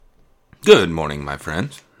Good morning, my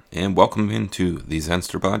friends, and welcome into the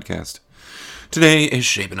Zenster podcast. Today is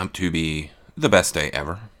shaping up to be the best day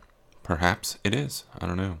ever. Perhaps it is. I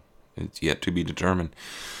don't know. It's yet to be determined.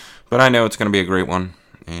 But I know it's going to be a great one.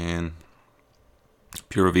 And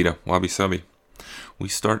Pura Vida, Wabi Sabi. We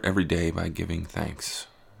start every day by giving thanks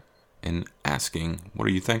and asking, what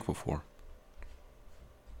are you thankful for?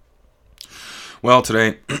 Well,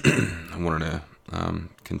 today I wanted to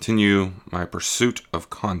continue my pursuit of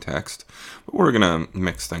context, but we're going to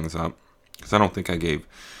mix things up because I don't think I gave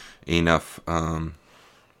enough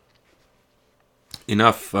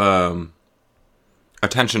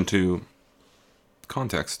attention to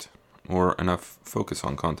context or enough focus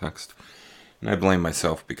on context. And I blame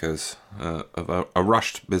myself because of a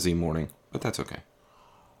rushed, busy morning, but that's okay.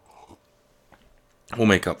 We'll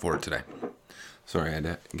make up for it today. Sorry, I had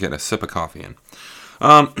to get a sip of coffee in.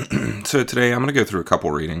 So today I'm going to go through a couple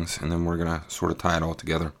readings, and then we're going to sort of tie it all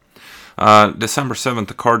together. December 7th,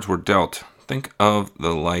 the cards were dealt. Think of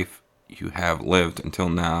the life you have lived until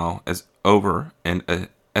now as over, and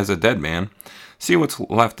as a dead man, see what's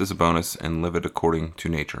left as a bonus and live it according to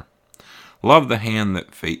nature. Love the hand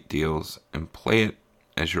that fate deals and play it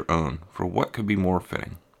as your own, for what could be more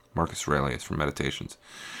fitting? Marcus Aurelius from Meditations.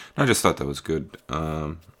 And I just thought that was good.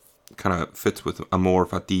 Kind of fits with amor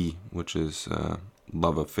fati, which is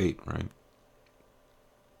love of fate, right?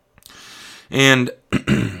 And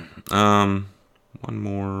one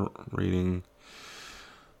more reading,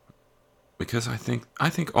 because I think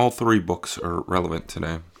all three books are relevant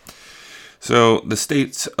today. So the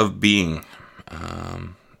states of being.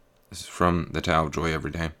 This is from the Tao of Joy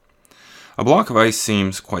Every Day. A block of ice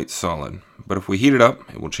seems quite solid, but if we heat it up,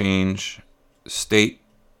 it will change state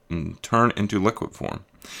and turn into liquid form.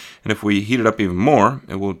 And if we heat it up even more,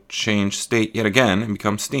 it will change state yet again and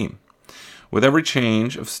become steam. With every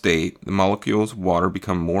change of state, the molecules of water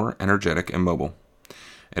become more energetic and mobile.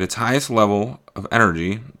 At its highest level of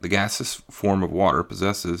energy, the gaseous form of water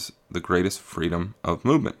possesses the greatest freedom of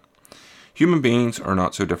movement. Human beings are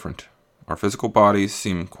not so different. Our physical bodies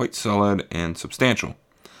seem quite solid and substantial,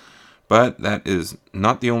 but that is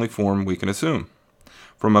not the only form we can assume.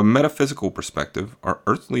 From a metaphysical perspective, our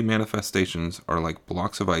earthly manifestations are like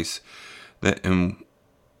blocks of ice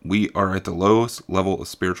we are at the lowest level of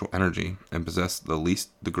spiritual energy and possess the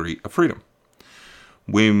least degree of freedom.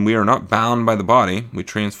 When we are not bound by the body, we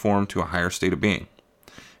transform to a higher state of being.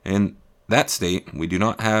 In that state, we do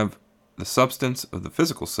not have the substance of the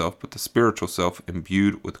physical self, but the spiritual self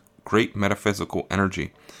imbued with great metaphysical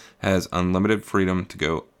energy has unlimited freedom to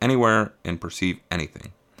go anywhere and perceive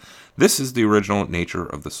anything. This is the original nature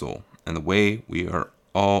of the soul, and the way we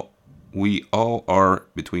all are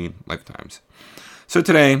between lifetimes. So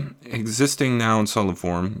today, existing now in solid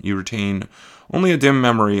form, you retain only a dim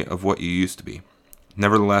memory of what you used to be.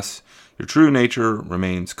 Nevertheless, your true nature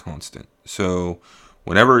remains constant. So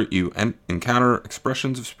whenever you encounter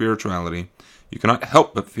expressions of spirituality, you cannot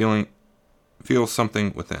help but feel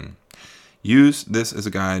something within. Use this as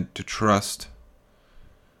a guide to trust.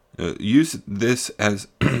 Use this as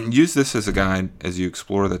a guide as you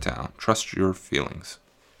explore the Tao. Trust your feelings.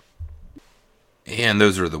 And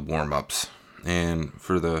those are the warm-ups. And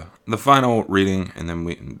for the final reading, and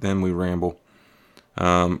then we ramble.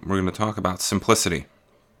 We're going to talk about simplicity.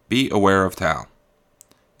 Be aware of Tao.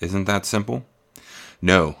 Isn't that simple?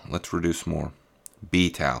 No, let's reduce more.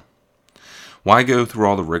 Be Tao. Why go through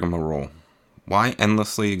all the rigmarole? Why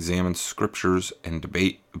endlessly examine scriptures and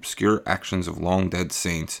debate obscure actions of long dead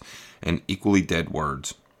saints and equally dead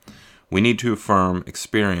words? We need to affirm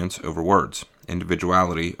experience over words,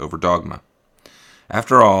 individuality over dogma.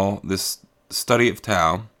 After all, this study of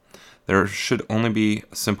Tao, there should only be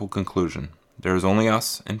a simple conclusion. There is only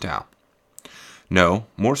us and Tao. No,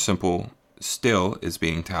 more simple still is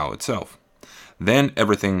being Tao itself. Then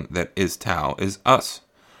everything that is Tao is us.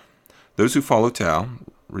 Those who follow Tao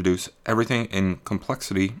reduce everything in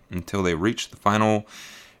complexity until they reach the final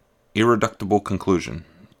irreducible conclusion.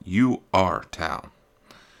 You are Tao.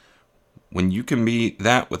 When you can be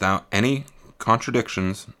that without any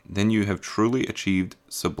contradictions, then you have truly achieved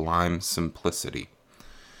sublime simplicity.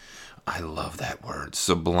 I love that word,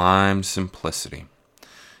 sublime simplicity.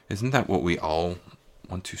 Isn't that what we all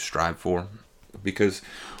want to strive for? Because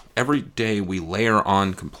every day we layer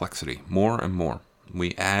on complexity more and more.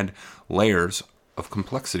 We add layers of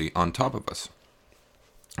complexity on top of us.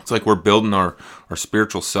 It's like we're building our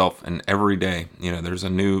spiritual self, and every day, there's a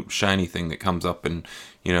new shiny thing that comes up and,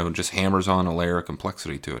 just hammers on a layer of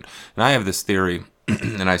complexity to it. And I have this theory,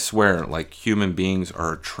 and I swear, like, human beings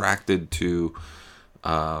are attracted to,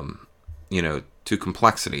 to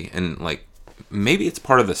complexity. And, like, maybe it's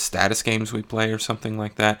part of the status games we play or something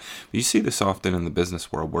like that. But you see this often in the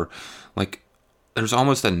business world where, like, there's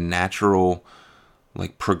almost a natural,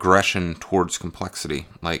 like, progression towards complexity,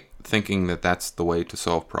 like thinking that that's the way to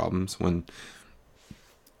solve problems, when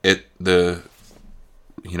at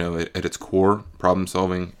its core, problem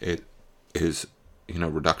solving, it is,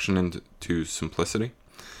 reduction into simplicity.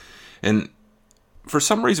 And for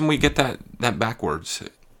some reason we get that backwards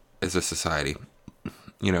as a society,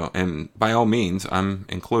 and by all means, I'm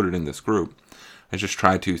included in this group. I just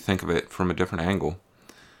try to think of it from a different angle.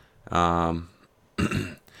 And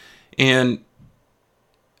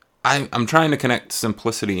I'm trying to connect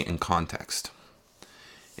simplicity and context.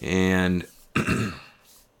 And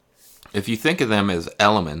if you think of them as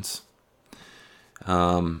elements,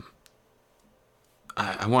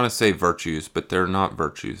 I want to say virtues, but they're not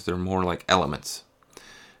virtues. They're more like elements.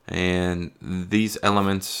 And these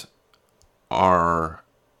elements have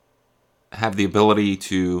the ability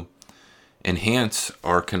to enhance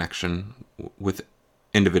our connection with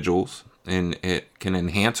individuals, and it can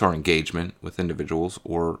enhance our engagement with individuals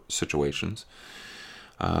or situations.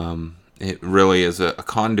 It really is a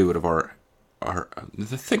conduit of our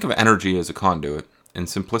think of energy as a conduit, and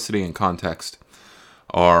simplicity and context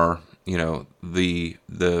are, the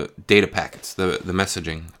data packets, the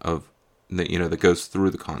messaging of that goes through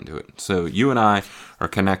the conduit. So you and I are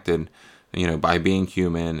connected, by being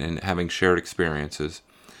human and having shared experiences.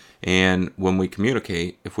 And when we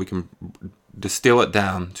communicate, if we can distill it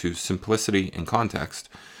down to simplicity and context,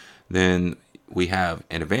 then we have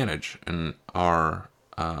an advantage in our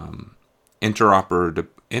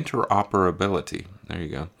interoperability. There you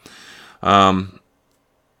go.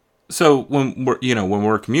 So when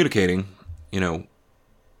we're communicating,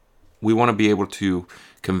 we want to be able to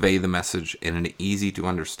convey the message in an easy to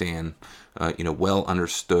understand, well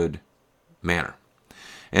understood manner.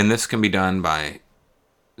 And this can be done by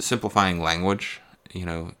simplifying language.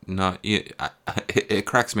 It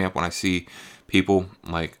cracks me up when I see people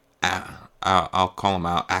like, I'll call them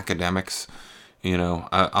out, academics.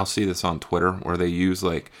 I'll see this on Twitter where they use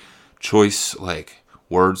like choice, like,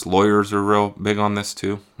 words. Lawyers are real big on this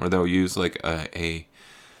too, where they'll use like a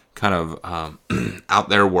kind of out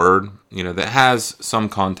there word, that has some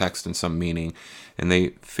context and some meaning, and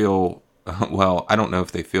they feel, well, I don't know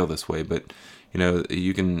if they feel this way, but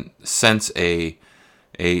you can sense a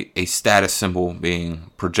status symbol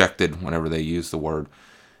being projected whenever they use the word,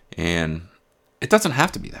 and it doesn't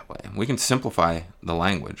have to be that way. We can simplify the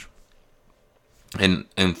language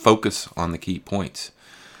and focus on the key points,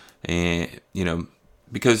 and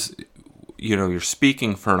because you're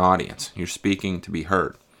speaking for an audience, you're speaking to be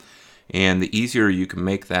heard, and the easier you can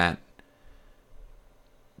make that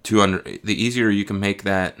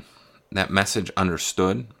message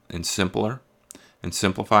understood and simpler, and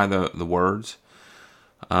simplify the words,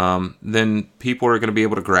 then people are going to be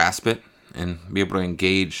able to grasp it and be able to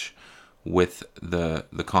engage with the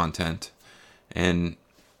content, and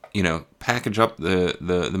package up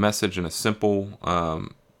the message in a simple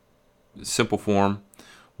form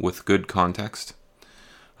with good context,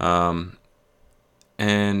 and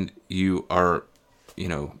you are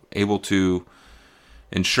able to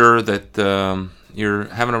ensure that you're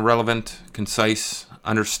having a relevant, concise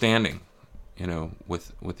understanding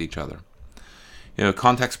with each other.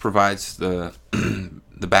 Context provides the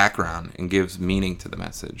background and gives meaning to the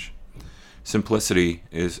message. Simplicity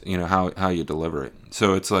is how you deliver it.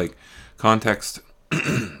 So it's like context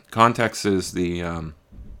is the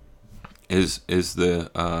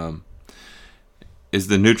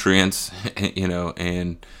nutrients,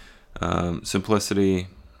 and simplicity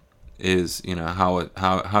is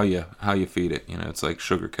how you feed it. It's like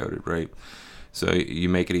sugar coated, right? So you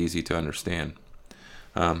make it easy to understand.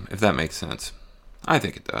 If that makes sense, I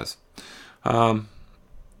think it does. But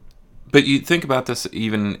you think about this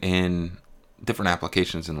even in different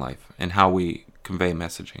applications in life and how we convey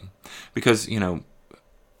messaging, because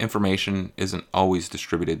information isn't always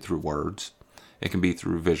distributed through words. It can be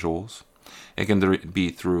through visuals. It can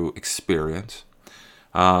be through experience.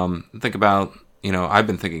 Think about, I've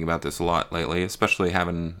been thinking about this a lot lately, especially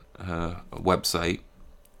having a website.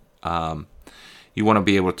 You want to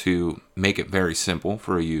be able to make it very simple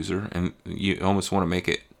for a user, and you almost want to make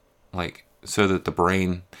it like so that the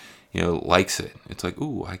brain, likes it. It's like,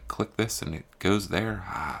 ooh, I click this and it goes there.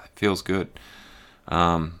 It feels good.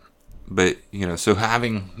 But so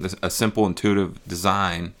having a simple, intuitive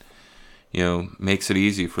design, makes it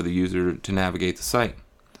easy for the user to navigate the site.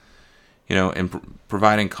 And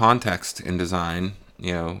providing context in design,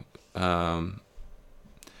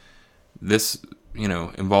 this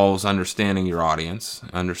involves understanding your audience,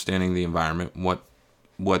 understanding the environment, what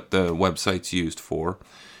what the website's used for,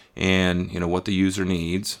 and what the user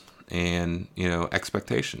needs, and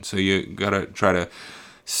expectations. So you gotta try to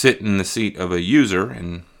sit in the seat of a user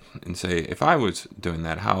and say, if I was doing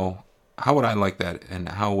that, how would I like that, and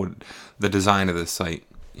how would the design of the site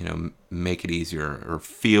make it easier or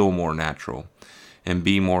feel more natural and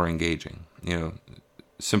be more engaging.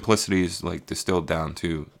 Simplicity is like distilled down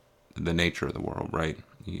to the nature of the world, right?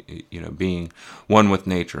 Being one with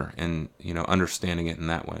nature and understanding it in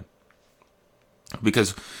that way,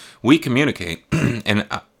 because we communicate. And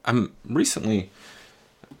I'm recently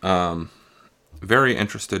very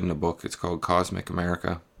interested in a book. It's called Cosmic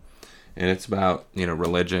America, and it's about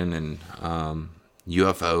religion and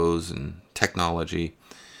UFOs and technology,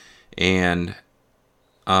 and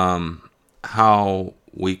how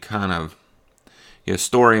we kind of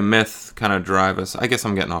story and myth kind of drive us. I guess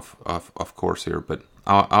I'm getting off course here, but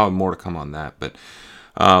I'll have more to come on that. But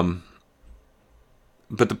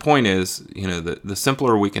the point is, the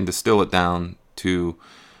simpler we can distill it down to,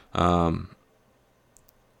 to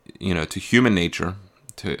human nature,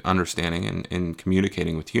 to understanding and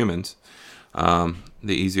communicating with humans, the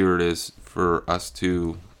easier it is for us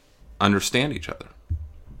to understand each other.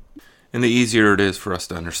 And the easier it is for us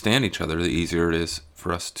to understand each other, the easier it is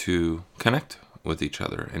for us to connect with each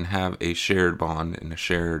other and have a shared bond and a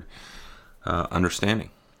shared understanding.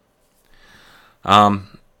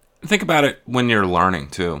 Think about it when you're learning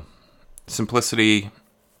too. Simplicity,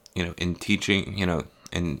 in teaching,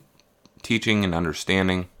 in teaching and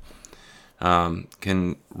understanding,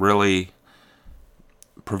 can really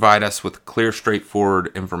provide us with clear,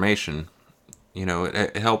 straightforward information.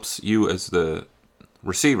 It helps you as the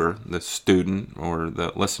receiver, the student or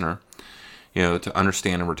the listener, to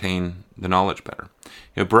understand and retain the knowledge better.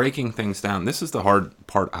 Breaking things down. This is the hard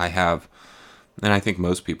part I have, and I think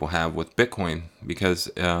most people have with Bitcoin, because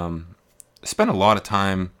I spent a lot of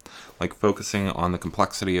time focusing on the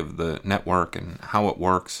complexity of the network and how it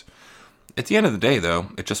works. At the end of the day, though,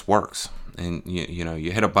 it just works, and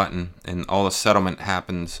you hit a button, and all the settlement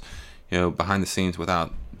happens, behind the scenes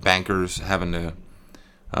without bankers having to,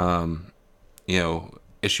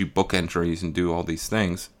 issue book entries and do all these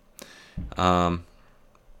things. But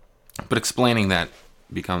explaining that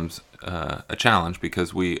becomes a challenge,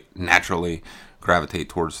 because we naturally gravitate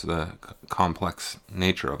towards the complex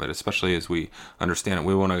nature of it, especially as we understand it.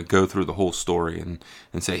 We want to go through the whole story and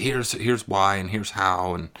say, here's why and here's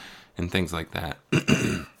how and things like that.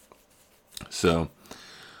 So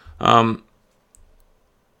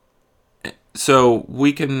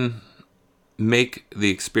we can make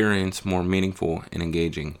the experience more meaningful and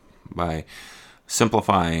engaging by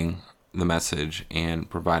simplifying the message and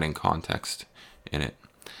providing context in it.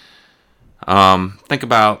 Think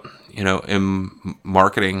about, in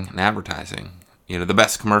marketing and advertising, the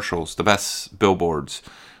best commercials, the best billboards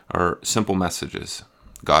are simple messages.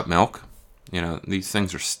 Got milk? These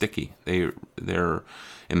things are sticky. They're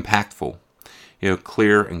impactful,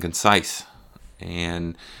 clear and concise.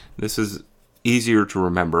 And this is easier to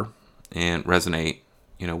remember and resonate,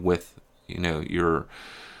 with, your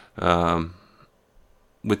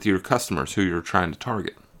customers who you're trying to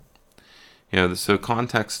target. So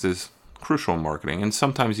context is crucial in marketing, and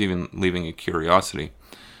sometimes even leaving a curiosity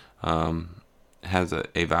has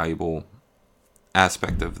a valuable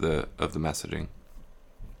aspect of the messaging.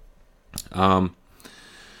 But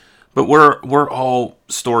we're all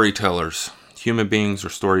storytellers. Human beings are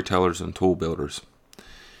storytellers and tool builders.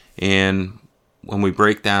 And when we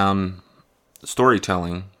break down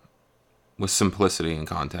storytelling with simplicity and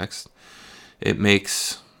context, it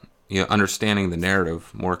makes understanding the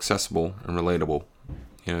narrative more accessible and relatable,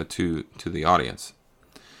 to the audience.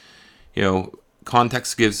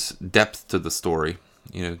 Context gives depth to the story,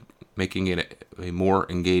 making it a more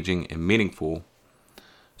engaging and meaningful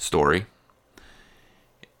story.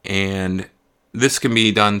 And this can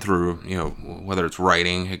be done through, whether it's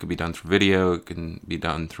writing, it could be done through video, it can be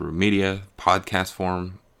done through media, podcast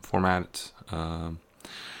formats.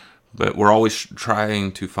 But we're always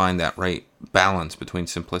trying to find that right balance between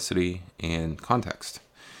simplicity and context,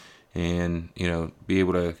 and be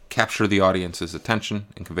able to capture the audience's attention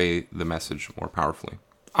and convey the message more powerfully.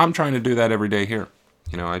 I'm trying to do that every day here.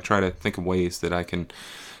 I try to think of ways that I can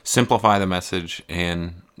simplify the message,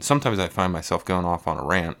 and sometimes I find myself going off on a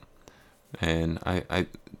rant, and I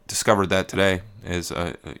discovered that today is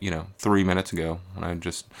 3 minutes ago when I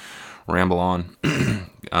just ramble on,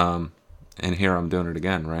 and here I'm doing it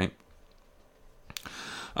again, right?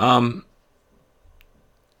 And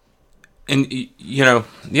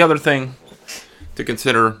the other thing to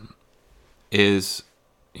consider is,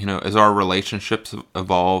 as our relationships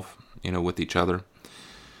evolve, with each other,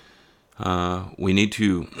 We need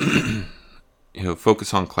to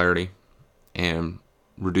focus on clarity and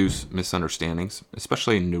reduce misunderstandings,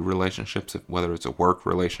 especially in new relationships, whether it's a work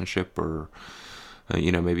relationship or,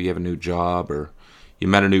 maybe you have a new job or you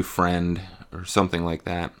met a new friend or something like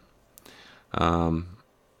that.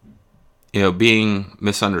 Being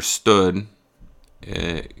misunderstood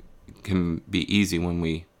can be easy when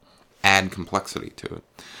we add complexity to it.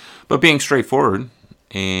 But being straightforward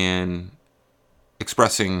and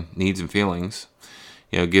expressing needs and feelings,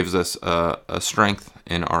 gives us a strength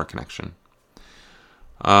in our connection.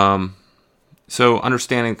 So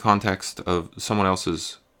understanding the context of someone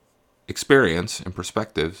else's experience and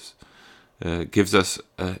perspectives gives us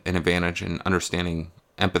an advantage in understanding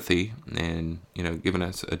empathy and, giving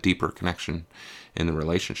us a deeper connection in the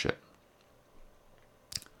relationship.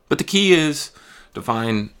 But the key is to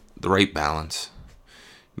find the right balance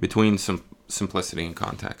between some simplicity and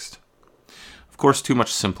context. Of course, too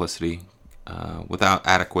much simplicity without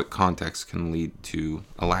adequate context can lead to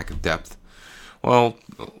a lack of depth. Well,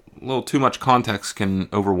 a little too much context can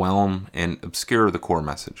overwhelm and obscure the core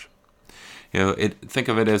message. Think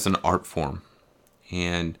of it as an art form,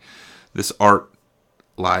 and this art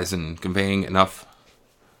lies in conveying enough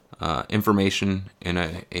information in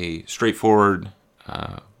a straightforward,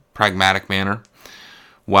 pragmatic manner,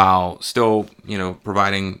 while still,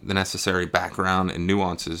 providing the necessary background and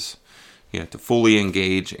nuances, to fully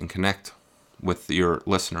engage and connect with your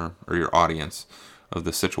listener or your audience of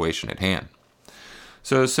the situation at hand.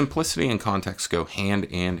 So simplicity and context go hand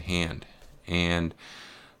in hand, and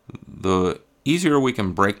the easier we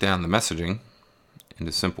can break down the messaging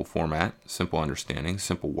into simple format, simple understanding,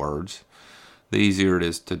 simple words, the easier it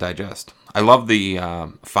is to digest. I love the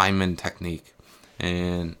Feynman technique,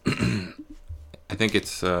 and I think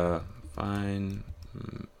it's Feynman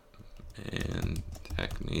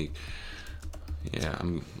technique. Yeah,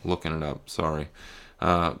 I'm looking it up. Sorry,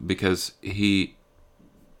 because he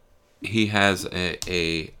has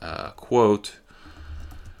a quote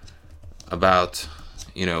about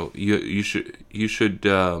you should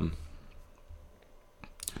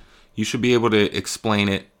be able to explain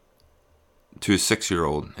it to a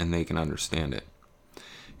 6-year-old and they can understand it.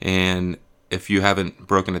 And if you haven't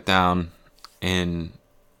broken it down in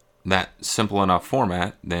that simple enough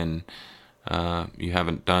format, then you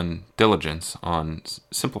haven't done diligence on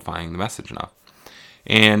simplifying the message enough.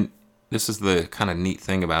 And this is the kind of neat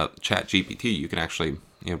thing about ChatGPT. You can actually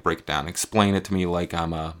break it down, explain it to me like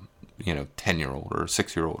I'm a 10-year-old or a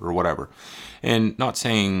 6-year-old or whatever. And not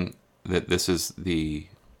saying that this is the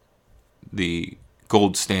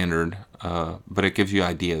gold standard, but it gives you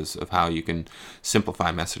ideas of how you can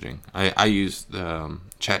simplify messaging. I use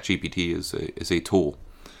ChatGPT as a tool,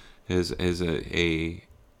 as a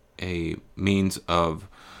means of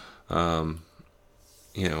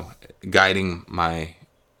guiding my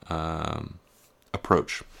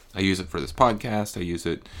approach. I use it for this podcast. I use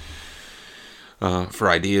it for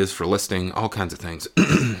ideas, for listing, all kinds of things.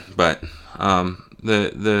 But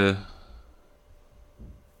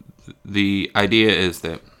the idea is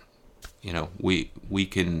that we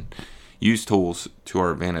can use tools to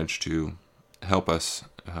our advantage to help us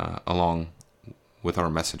along with our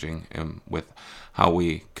messaging and with how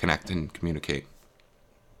we connect and communicate.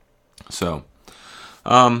 So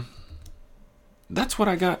that's what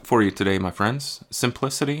I got for you today, my friends.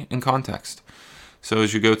 Simplicity and context. So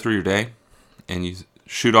as you go through your day and you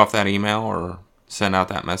shoot off that email or send out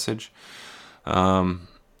that message, a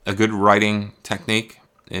good writing technique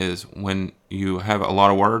is when you have a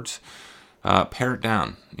lot of words, pare it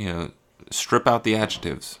down. Strip out the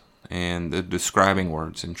adjectives and the describing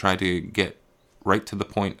words and try to get right to the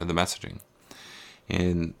point of the messaging.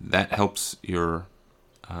 And that helps your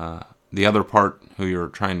the other part who you're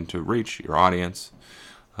trying to reach, your audience,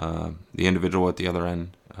 the individual at the other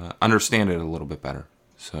end, understand it a little bit better.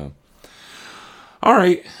 So, all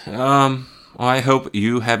right. Well, I hope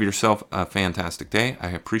you have yourself a fantastic day. I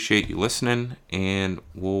appreciate you listening, and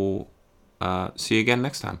we'll see you again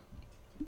next time.